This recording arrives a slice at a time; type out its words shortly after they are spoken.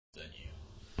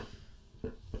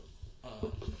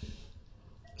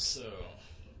So,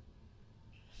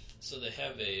 so they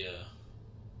have a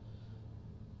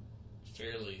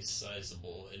fairly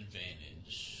sizable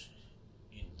advantage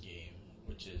in game,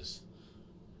 which is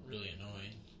really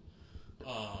annoying.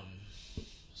 Um,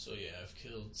 so yeah, I've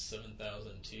killed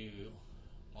 7,002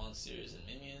 monsters and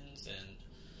minions, and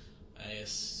I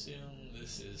assume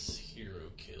this is hero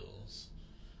kills.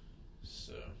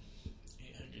 So,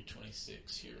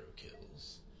 826 hero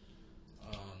kills.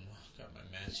 Got my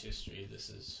match history. This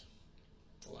is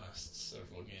the last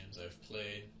several games I've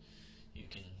played. You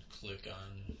can click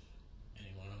on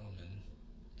any one of them and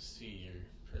see your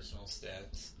personal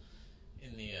stats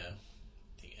in the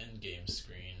end game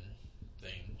screen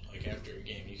thing. Like after a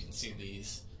game, you can see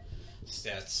these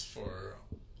stats for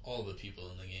all the people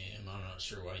in the game. I'm not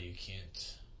sure why you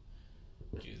can't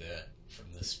do that from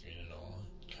this screen at all.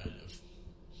 It kind of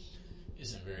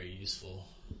isn't very useful.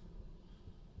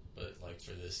 But like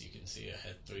for this, you can see I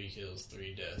had 3 kills,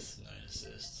 3 deaths, 9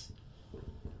 assists,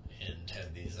 and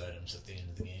had these items at the end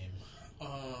of the game.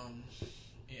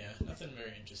 Yeah, nothing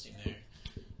very interesting there.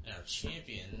 Now,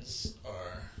 champions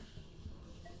are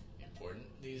important.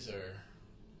 These are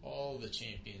all the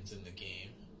champions in the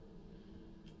game.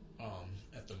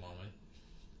 At the moment,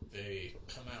 they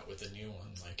come out with a new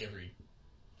one like every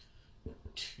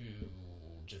 2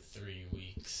 to 3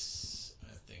 weeks.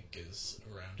 I think is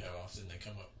around how often they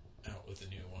come out with a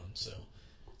new one. So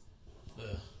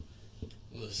the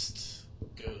list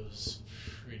grows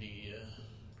pretty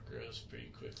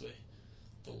quickly.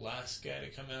 The last guy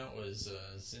to come out was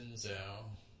Xin Zhao.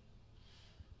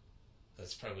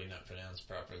 That's probably not pronounced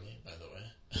properly, by the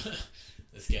way.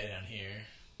 This guy down here.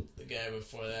 The guy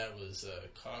before that was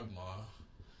Kog'Maw,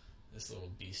 this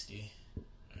little beastie.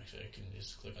 Actually, I can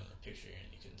just click on the picture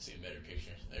and you can see a better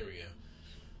picture. There we go.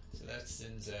 So that's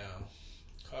Xin Zhao.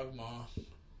 Kog'Maw,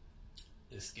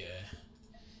 this guy.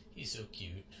 He's so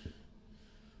cute.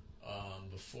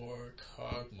 Before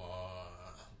Kog'Maw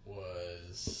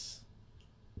was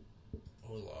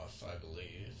Olaf, I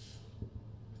believe,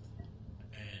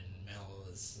 and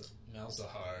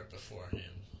Malzahar before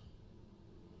him.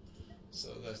 So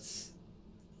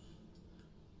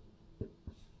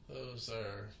those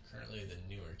are currently the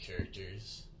newer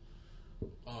characters.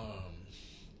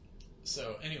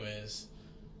 So anyways,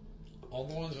 all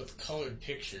the ones with colored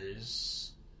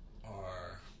pictures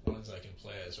are ones I can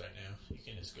play as right now. You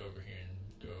can just go over here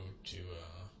and go to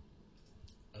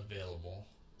available.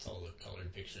 It's all the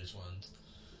colored pictures ones.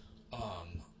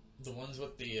 The ones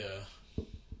with the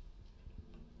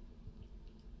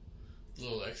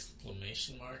little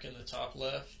exclamation mark in the top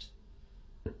left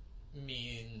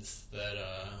means that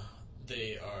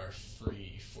they are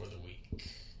free for the week.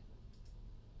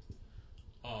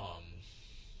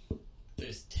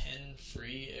 There's 10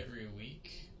 free every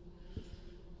week,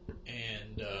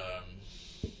 and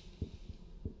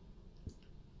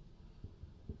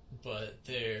but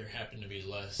there happen to be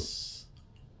less.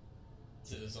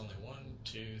 So there's only 1,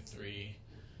 2, 3,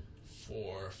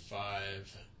 4,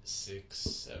 5, 6,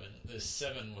 7. There's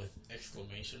 7 with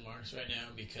exclamation marks right now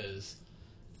because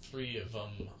 3 of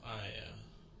them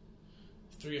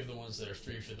three of the ones that are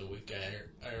free for the week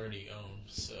I already own.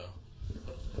 So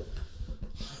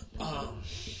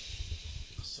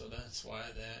that's why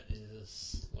that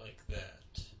is like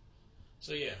that.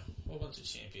 So yeah, a whole bunch of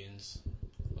champions.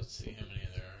 Let's see how many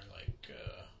there are. Like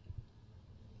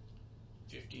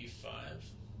 55.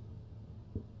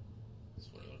 That's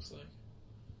what it looks like.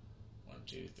 1,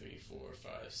 2, 3, 4,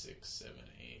 5, 6, 7,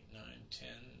 8, 9, 10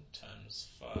 times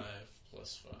 5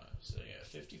 plus 5. So yeah,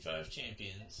 55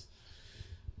 champions.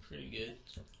 Pretty good.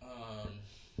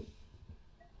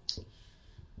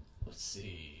 Let's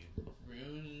see.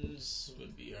 Runes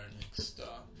would be our next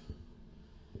stop.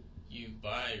 You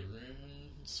buy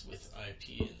runes with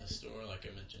IP in the store, like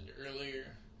I mentioned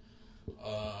earlier.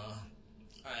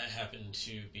 I happen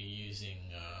to be using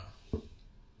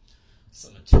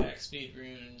some attack speed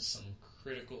runes, some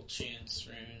critical chance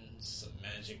runes, some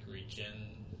magic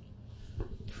regen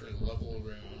per level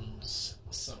runes,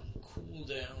 some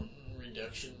cooldown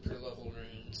reduction per level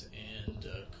runes, and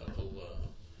a couple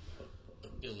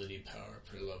ability power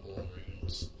per level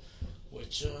runes,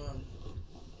 which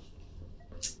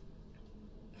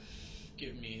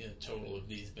give me a total of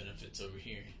these benefits over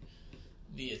here.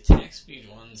 The attack speed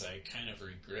ones I kind of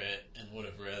regret and would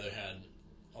have rather had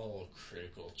all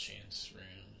critical chance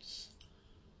runes.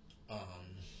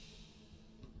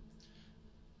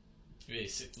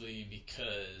 Basically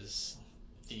because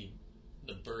the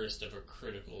burst of a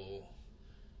critical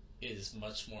is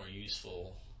much more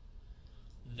useful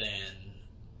than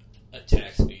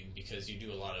attack speed because you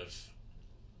do a lot of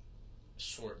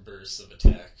short bursts of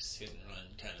attacks, hit and run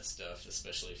kind of stuff,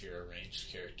 especially if you're a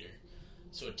ranged character.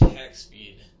 So attack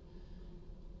speed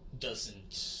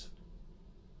doesn't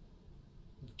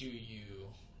do you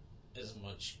as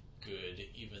much good,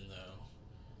 even though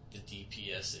the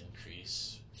DPS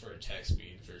increase for attack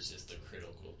speed versus the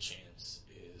critical chance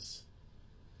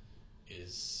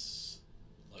is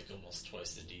like almost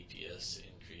twice the DPS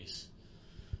increase.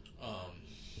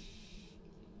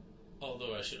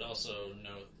 Although I should also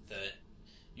note that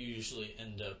you usually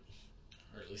end up,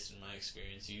 or at least in my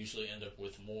experience, you usually end up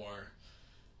with more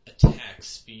attack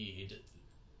speed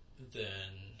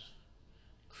than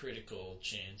critical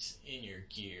chance in your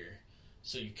gear,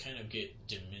 so you kind of get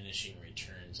diminishing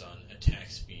returns on attack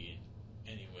speed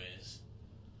anyways.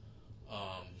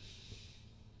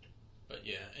 But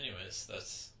yeah, anyways,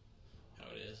 that's how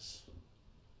it is.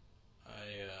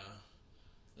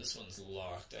 This one's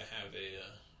locked. I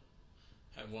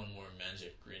have one more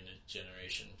magic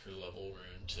regeneration per level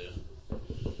rune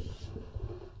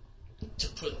to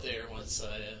put there once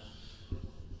I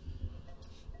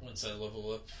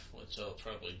level up, which I'll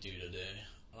probably do today.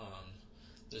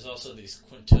 There's also these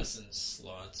quintessence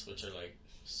slots, which are like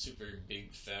super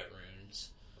big fat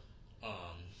runes.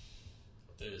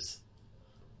 There's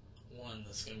one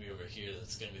that's going to be over here.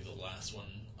 That's going to be the last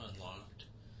one unlocked.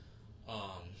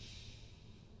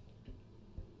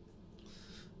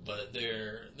 But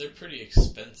they're pretty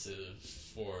expensive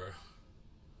for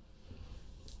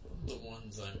the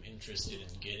ones I'm interested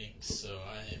in getting. So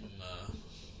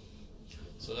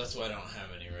so that's why I don't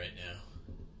have any right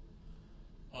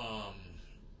now.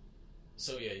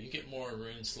 So yeah, you get more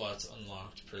rune slots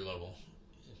unlocked per level.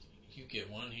 You get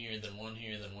one here, then one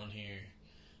here, then one here,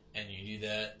 and you do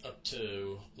that up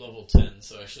to level 10.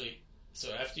 So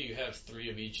after you have 3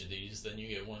 of each of these, then you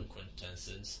get one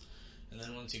quintessence, and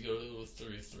then once you go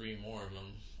through 3 more of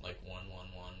them, like 1, 1,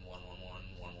 1, 1, 1, 1,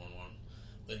 1, 1, 1,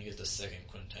 then you get the second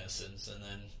quintessence, and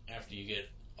then after you get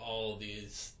all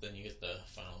these, then you get the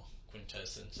final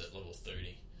quintessence at level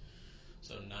 30.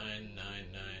 So 9, 9, 9,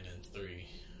 and 3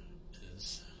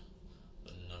 is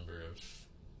the number of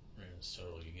runes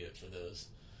total you get for those.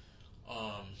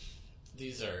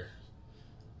 These are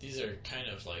kind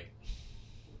of like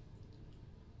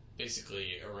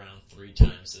basically around 3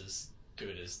 times as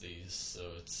good as these,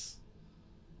 so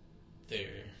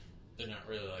they're not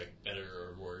really like better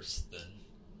or worse than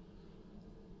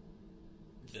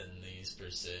these per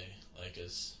se, like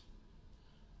as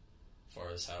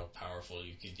far as how powerful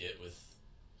you could get with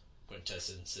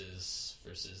quintessences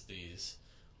versus these.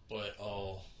 But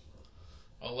I'll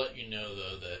let you know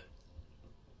though that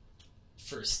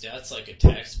for stats like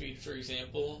attack speed, for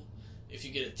example, if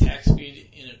you get attack speed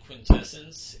in a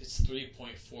quintessence, it's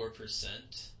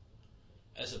 3.4%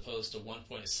 as opposed to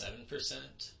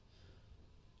 1.7%,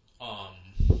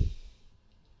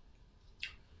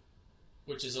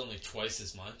 which is only twice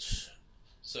as much.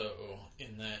 So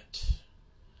in that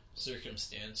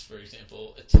circumstance, for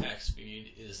example, attack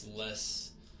speed is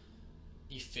less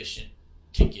efficient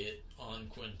to get on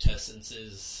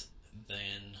quintessences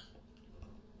than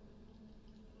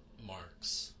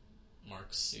marks,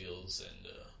 seals, and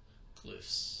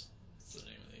glyphs. That's the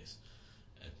name of these,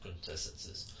 and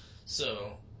quintessences.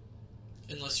 So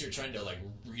unless you're trying to like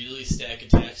really stack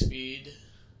attack speed,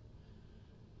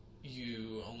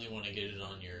 you only want to get it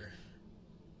on your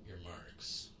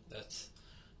marks.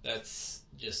 That's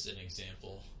just an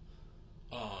example.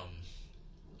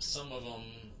 Some of them,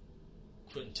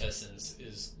 quintessence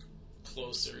is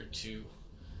closer to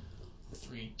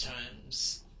 3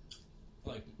 times.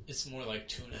 Like it's more like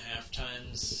 2.5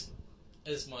 times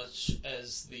as much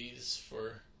as these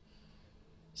for.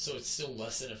 So it's still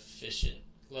less efficient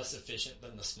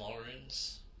than the small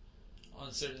runes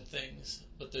on certain things.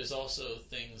 But there's also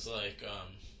things like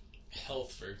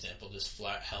health, for example, just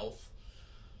flat health.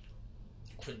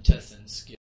 Quintessence